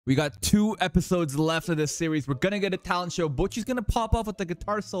We got 2 episodes left of this series. We're gonna get a talent show. Bocchi's gonna pop off with the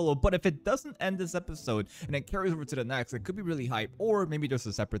guitar solo, but if it doesn't end this episode and it carries over to the next, it could be really hype, or maybe there's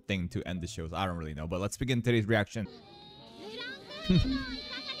a separate thing to end the shows. I don't really know, but let's begin today's reaction.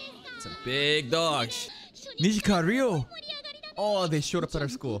 It's a big dog. Nijika, Rio. Oh, they showed up at our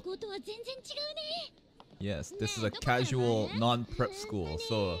school. Yes, this is a casual non-prep school,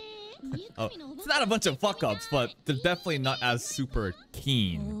 so oh, it's not a bunch of fuck-ups, but they're definitely not as super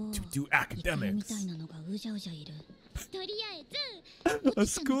keen to do academics. A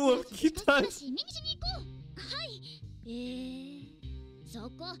school of kitas.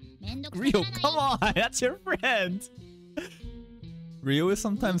 Rio, come on, that's your friend. Rio is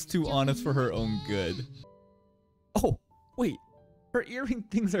sometimes too honest for her own good. Oh, wait, her earring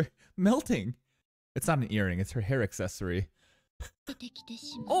things are melting. It's not an earring, it's her hair accessory.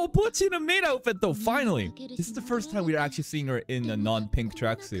 Oh, Bocchi in a maid outfit though, finally! This is the first time we are actually seeing her in a non-pink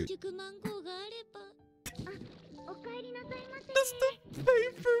tracksuit. That's the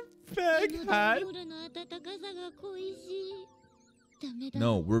paper bag hat!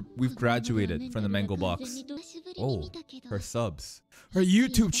 No, we've graduated from the mango box. Oh, her subs. Her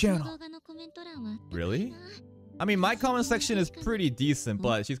YouTube channel! Really? I mean, my comment section is pretty decent,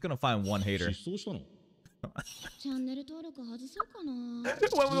 but she's gonna find one hater. When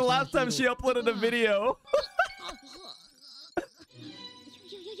was the last time she uploaded a video?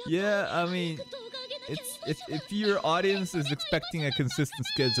 Yeah, I mean, if your audience is expecting a consistent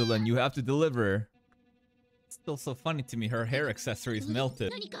schedule and you have to deliver, it's still so funny to me. Her hair accessories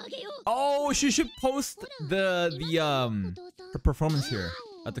melted. Oh, she should post her performance here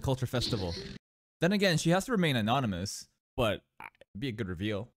at the Culture Festival. Then again, she has to remain anonymous, but it'd be a good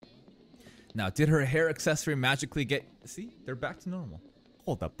reveal. Now, did her hair accessory magically get... See? They're back to normal.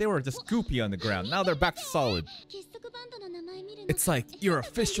 Hold up. They were just goopy on the ground. Now they're back to solid. It's like your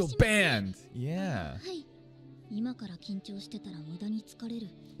official band. Yeah.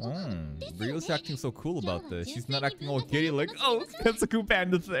 Rio's acting so cool about this. She's not acting all giddy like, oh, Sensaku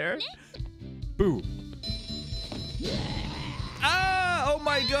band is there. Boo. Ah! Oh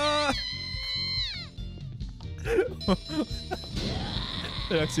my god!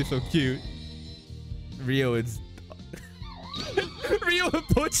 They're actually so cute. Rio is... Rio and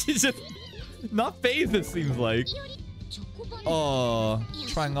Bocchi just... not phased, it seems like. Oh,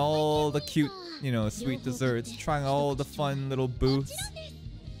 trying all the cute, you know, sweet desserts. Trying all the fun little booths.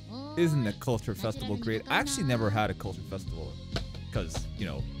 Isn't the Culture Festival great? I actually never had a Culture Festival. Because, you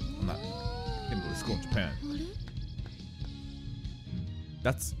know, I'm not in the school in Japan.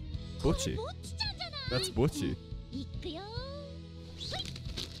 That's Bocchi. That's Bocchi.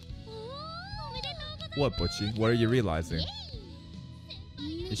 What, Bocchi? What are you realizing?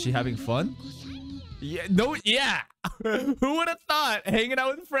 Is she having fun? Yeah, no, yeah! Who would have thought? Hanging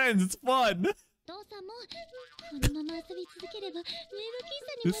out with friends, it's fun!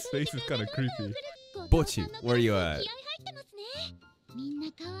 This face is kind of creepy. Bocchi, where are you at?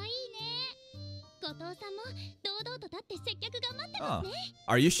 Oh,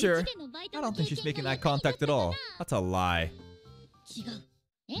 are you sure? I don't think she's making eye contact at all. That's a lie.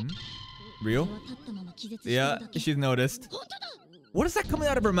 Hmm? Real? Yeah, she's noticed. What is that coming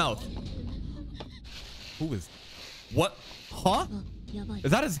out of her mouth? Who is... What? Huh? Is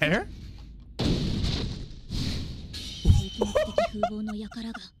that his hair? Why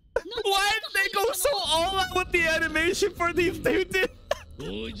did they go so all out with the animation for these two dudes?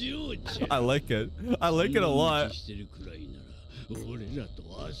 I like it. I like it a lot.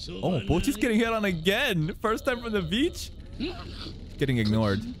 Oh, Bocchi's getting hit on again. First time from the beach? Getting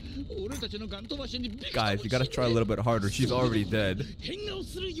ignored. Guys, you gotta try a little bit harder. She's already dead.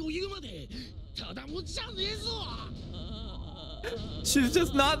 She's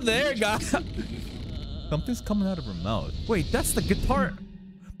just not there, guys. Something's coming out of her mouth. Wait, that's the guitar.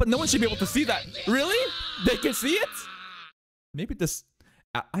 But no one should be able to see that. Really? They can see it? Maybe this...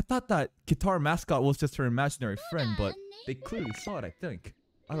 I thought that guitar mascot was just her imaginary friend, but they clearly saw it, I think.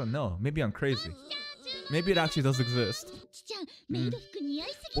 I don't know. Maybe I'm crazy. Maybe it actually does exist.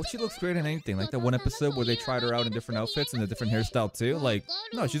 Well, she looks great in anything. Like that one episode where they tried her out in different outfits and a different hairstyle too. Like,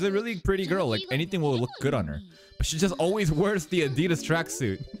 no, she's a really pretty girl. Like, anything will look good on her. But she just always wears the Adidas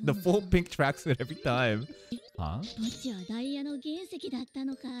tracksuit. The full pink tracksuit every time. Huh?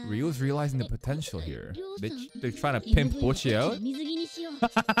 Rio's realizing the potential here. They're trying to pimp Bocchi out?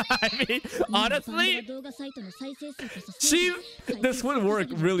 I mean, honestly, this would work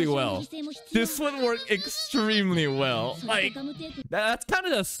really well. This would work extremely well. Like, that's kind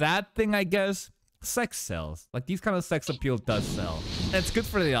of the sad thing, I guess. sex sells. Like, these kind of sex appeal does sell. And it's good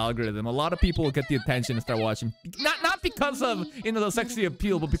for the algorithm. A lot of people will get the attention and start watching. Not because of, you know, the sexy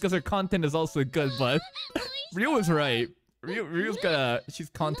appeal, but because her content is also good. But Ryo is right. Ryo's got she's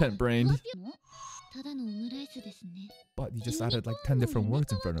content brained. But you just added like 10 different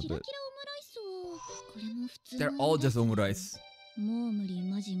words in front of it. They're all just omurice.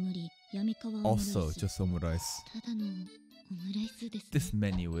 Also just omurice. This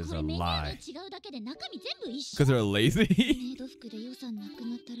menu is a lie. Because they're lazy?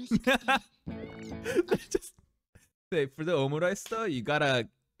 Just say, for the omurice though, you gotta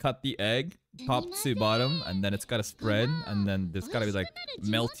cut the egg top to bottom, and then it's gotta spread, and then there's gotta be like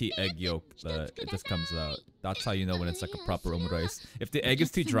melty egg yolk that it just comes out. That's how you know when it's like a proper omurice. If the egg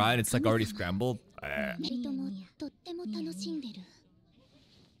is too dry and it's like already scrambled,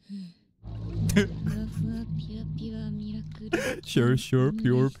 Sure,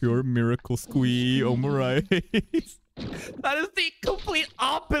 pure miracle squee omurice. That is the complete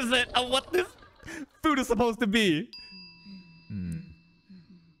opposite of what this food is supposed to be.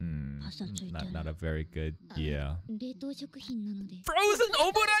 Not a very good, yeah. Frozen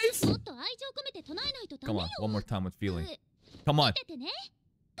omurice? Come on, one more time with feeling. Come on.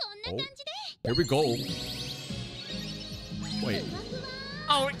 Oh, here we go. Wait.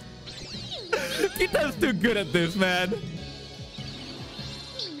 Oh, Kita's too good at this, man.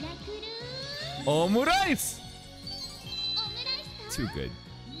 Omurice! Too good.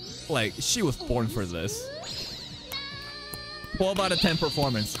 Like, she was born for this. 12 out of 10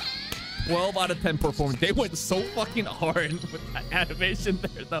 performance. 12 out of 10 performance. They went so fucking hard with that animation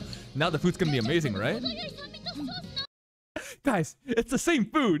there, though. Now the food's gonna be amazing, right? Guys, it's the same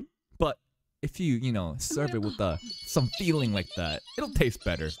food, but if you know, serve it with some feeling like that, it'll taste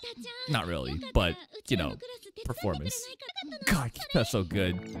better. Not really, but, you know, performance. God, that's so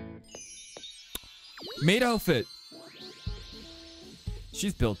good. Maid outfit.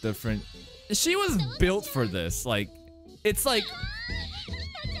 She's built different. She was built for this. Like, it's like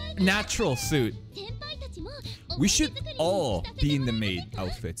natural suit. We should all be in the maid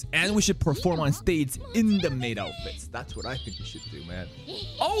outfits, and we should perform on stage in the maid outfits. That's what I think we should do, man.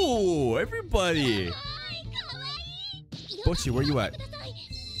 Oh, everybody! Bocchi, where you at?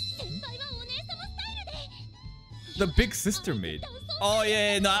 The big sister maid. Oh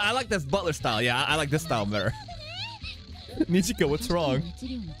yeah, no, I like this butler style. Yeah, I like this style better. Nijika, what's wrong?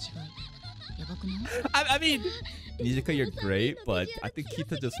 I mean, Nijika, you're great, but I think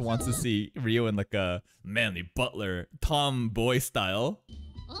Kita just wants to see Ryo in like a manly butler, tomboy style.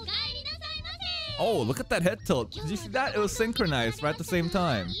 Oh, look at that head tilt. Did you see that? It was synchronized right at the same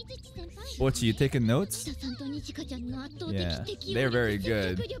time. Bocchi, you taking notes? Yeah, they're very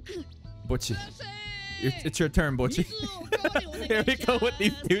good. Bocchi, it's your turn, Bocchi. Here we go with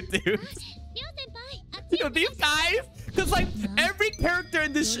these two dudes. Yo, these guys, because like every character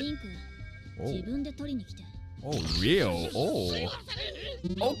in this Oh, Ryo. Oh.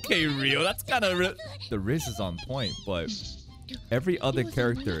 Okay, Ryo. That's kind of... The Riz is on point, but every other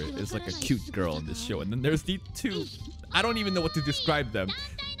character is like a cute girl in this show. And then there's these two... I don't even know what to describe them.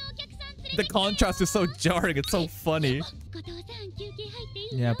 The contrast is so jarring. It's so funny.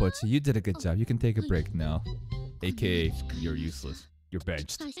 Yeah, but you did a good job. You can take a break now. AKA, you're useless. You're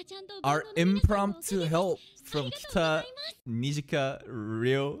benched. Our impromptu help from Kita, Nijika,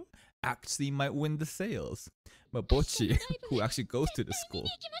 Ryo actually might win the sales. But Bocchi, who actually goes to the school,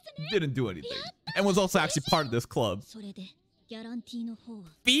 didn't do anything. And was also actually part of this club.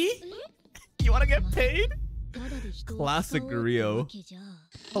 Fee? You wanna get paid? Classic Ryo.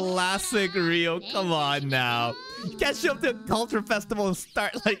 Classic Ryo, come on now. You can't show up to a culture festival and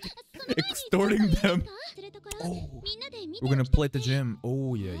start like extorting them. Oh, we're gonna play at the gym.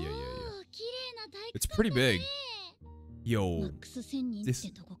 Oh yeah. It's pretty big. Yo,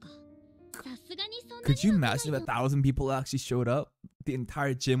 this... Could you imagine if 1,000 people actually showed up? The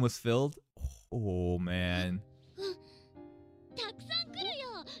entire gym was filled. Oh man.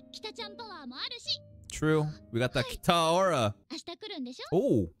 True. We got that Kita aura.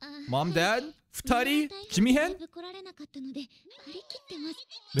 Oh, mom, dad, futari, Jimmy Hen.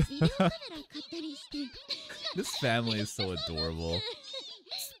 This family is so adorable.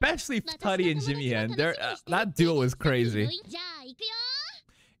 Especially Futari and Jimmy Hen. That duo is crazy.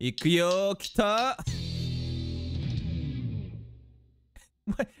 Ikuyo, Kita.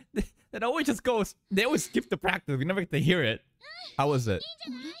 That always just goes. They always skip the practice. We never get to hear it. How was it?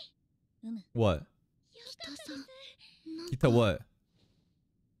 What? Kita what?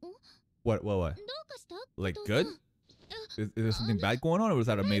 What? Like good? Is there something bad going on, or was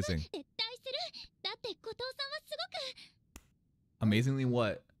that amazing? Amazingly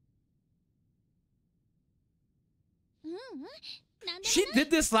what? She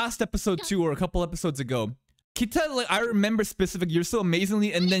did this last episode too, or a couple episodes ago. Kita, like, I remember specific, you're so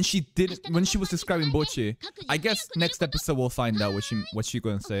amazingly, and then she did it when she was describing Bocchi. I guess next episode we'll find out what she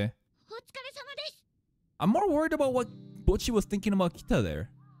gonna say. I'm more worried about what Bocchi was thinking about Kita there.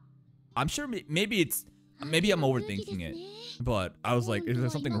 I'm sure maybe I'm overthinking it, but I was like, is there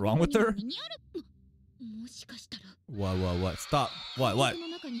something wrong with her? What? Stop. What?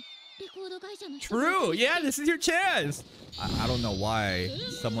 True. Yeah, this is your chance. I don't know why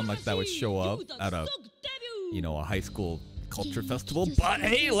someone like that would show up at a, you know, a high school culture festival, but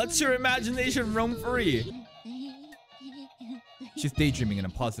hey, let your imagination roam free. She's daydreaming in a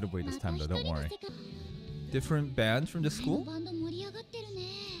positive way this time though, don't worry. Different bands from the school?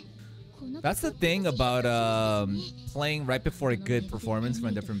 That's the thing about playing right before a good performance from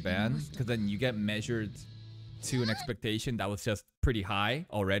a different band, because then you get measured to an expectation that was just pretty high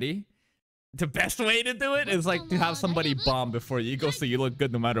already. The best way to do it is like to have somebody bomb before you go so you look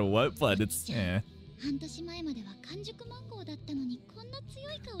good no matter what, but it's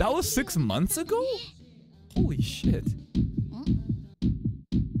That was 6 months ago? Holy shit.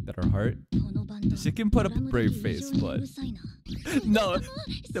 That her heart? She can put up a brave face, but no,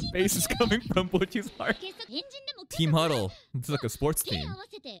 the bass is coming from Bocchi's heart. Team huddle. It's like a sports team.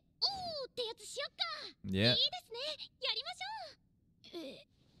 Yeah.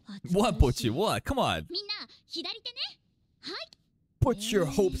 What, Bocchi? What? Come on. Put your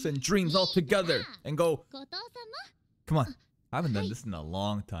hopes and dreams all together and go. Come on. I haven't done this in a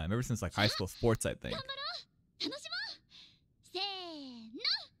long time. Ever since like high school sports, I think.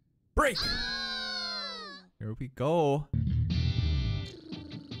 Break! Here we go.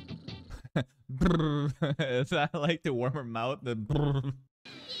 Is that like to warm her mouth? The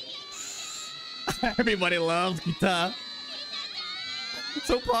Everybody loves Kita. It's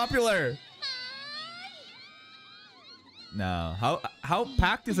so popular. Now, how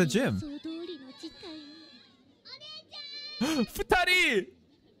packed is a gym? Futari!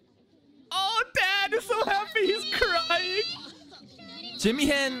 Oh, Dad is so happy. He's crying. Jimmy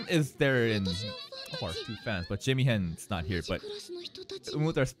Hen is there in, of course, 2 fans, but Jimmy Hen's not here. But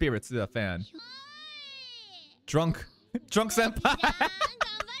with our spirits is a fan. Drunk senpai.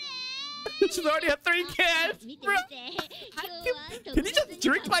 She's already had 3 cans. Bro. Can you just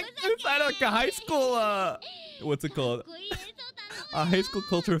drink like this at like a high school? What's it called? A high school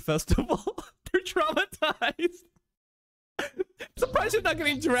culture festival. They're traumatized. Surprised you're not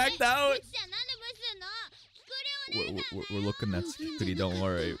getting dragged out. We're looking at security, don't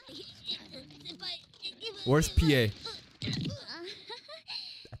worry. Where's PA? I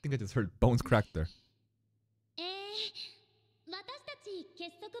think I just heard bones crack there.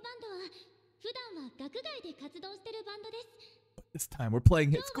 But this time we're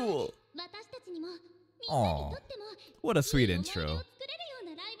playing at school. Aww, what a sweet intro.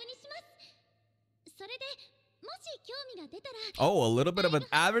 Oh, a little bit of an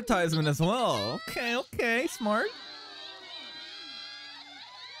advertisement as well. Okay, smart.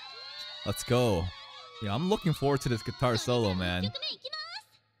 Let's go. Yeah, I'm looking forward to this guitar solo, man.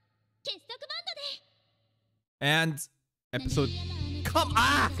 And episode...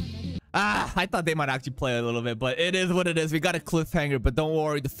 I thought they might actually play a little bit, but it is what it is. We got a cliffhanger, but don't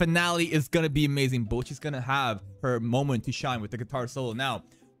worry. The finale is gonna be amazing. Bocchi's gonna have her moment to shine with the guitar solo. Now,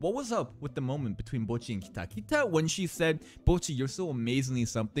 what was up with the moment between Bocchi and Kita? Kita, when she said, Bocchi, you're so amazingly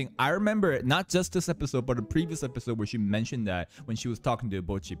something. I remember it, not just this episode, but a previous episode where she mentioned that when she was talking to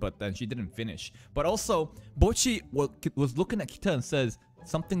Bocchi, but then she didn't finish. But also, Bocchi was looking at Kita and says,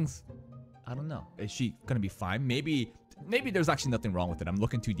 something's, I don't know. Is she gonna be fine? Maybe there's actually nothing wrong with it. I'm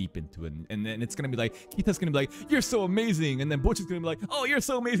looking too deep into it. And then it's gonna be like, Kita's gonna be like, you're so amazing. And then Bocchi's gonna be like, oh, you're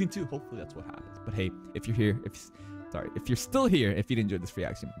so amazing too. Hopefully that's what happens. But hey, if you're here, if you're still here, if you enjoyed this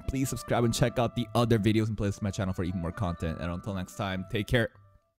reaction, please subscribe and check out the other videos and playlists on my channel for even more content. And until next time, take care.